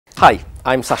Hi,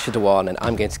 I'm Sacha Dhawan and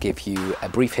I'm going to give you a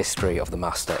brief history of the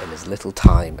Master in as little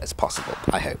time as possible,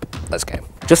 I hope. Let's go.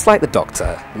 Just like the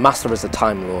Doctor, the Master is a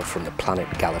Time Lord from the planet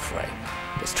Gallifrey.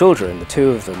 As children, the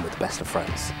two of them were the best of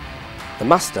friends. The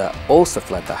Master also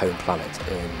fled their home planet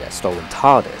in a stolen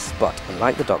TARDIS, but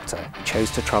unlike the Doctor, he chose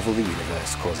to travel the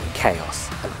universe causing chaos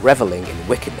and revelling in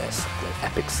wickedness on an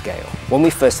epic scale. When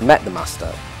we first met the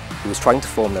Master, he was trying to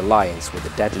form an alliance with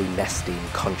the deadly Nestine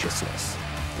consciousness.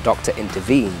 The Doctor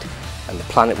intervened and the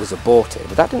planet was aborted,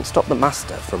 but that didn't stop the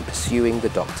Master from pursuing the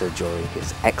Doctor during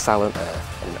his exile on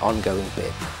Earth and an ongoing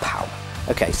bid for power.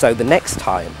 Okay, so the next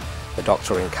time the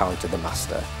Doctor encountered the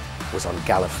Master was on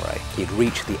Gallifrey. He had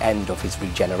reached the end of his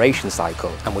regeneration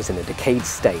cycle and was in a decayed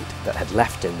state that had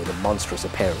left him with a monstrous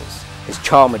appearance. His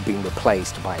charm had been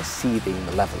replaced by a seething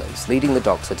malevolence, leading the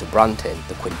Doctor to brand him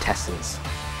the quintessence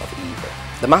of evil.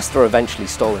 The Master eventually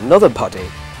stole another body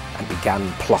and began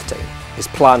plotting. His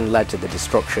plan led to the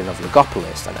destruction of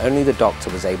Legopolis, and only the Doctor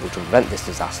was able to prevent this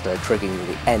disaster, triggering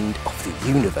the end of the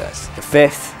universe. The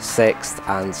 5th, 6th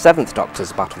and 7th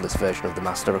Doctors battled this version of the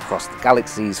Master across the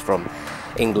galaxies, from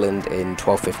England in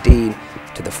 1215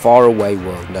 to the faraway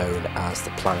world known as the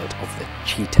planet of the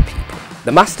Cheetah People.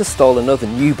 The Master stole another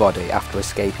new body after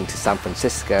escaping to San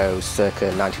Francisco circa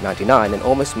 1999 and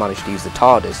almost managed to use the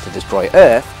TARDIS to destroy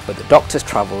Earth, but the Doctor's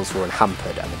travels were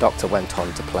unhampered and the Doctor went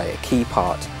on to play a key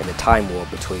part in the time war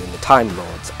between the Time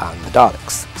Lords and the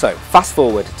Daleks. So, fast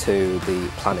forward to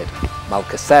the planet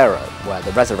Malcacero, where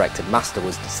the resurrected Master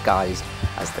was disguised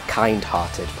as the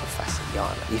kind-hearted Professor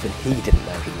Yana. Even he didn't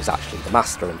know he was actually the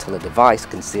Master until a device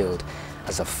concealed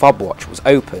as a fob watch was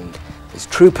opened. His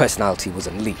true personality was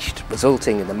unleashed,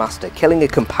 resulting in the Master killing a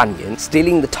companion,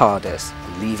 stealing the TARDIS,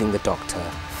 and leaving the Doctor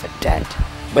for dead.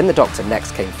 When the Doctor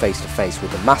next came face to face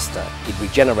with the Master, he'd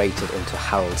regenerated into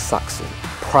Harold Saxon,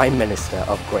 Prime Minister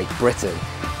of Great Britain,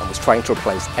 and was trying to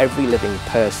replace every living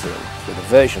person with a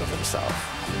version of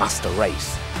himself, a Master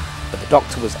race. But the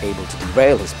Doctor was able to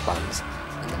derail his plans,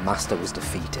 and the Master was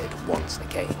defeated once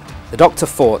again. The Doctor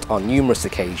fought on numerous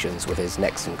occasions with his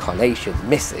next incarnation,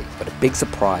 Missy, but a big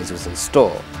surprise was in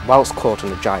store. Whilst caught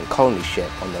on a giant colony ship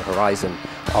on the horizon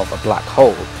of a black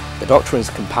hole, the Doctor and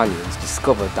his companions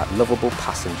discovered that lovable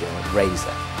passenger,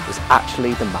 Razor, was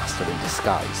actually the Master in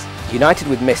disguise. United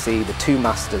with Missy, the two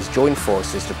Masters joined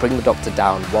forces to bring the Doctor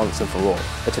down once and for all,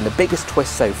 but in the biggest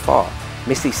twist so far,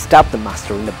 Missy stabbed the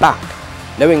Master in the back.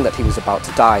 Knowing that he was about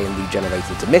to die and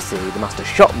regenerated to Missy, the Master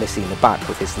shot Missy in the back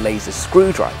with his laser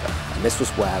screwdriver, and this was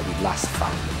where we last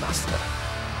found the Master.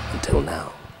 Until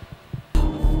now.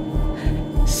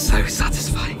 So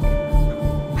satisfying.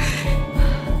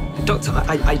 Doctor,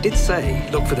 I did say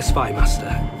look for the Spy Master.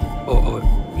 Or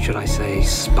should I say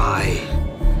Spy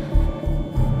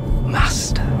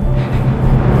Master.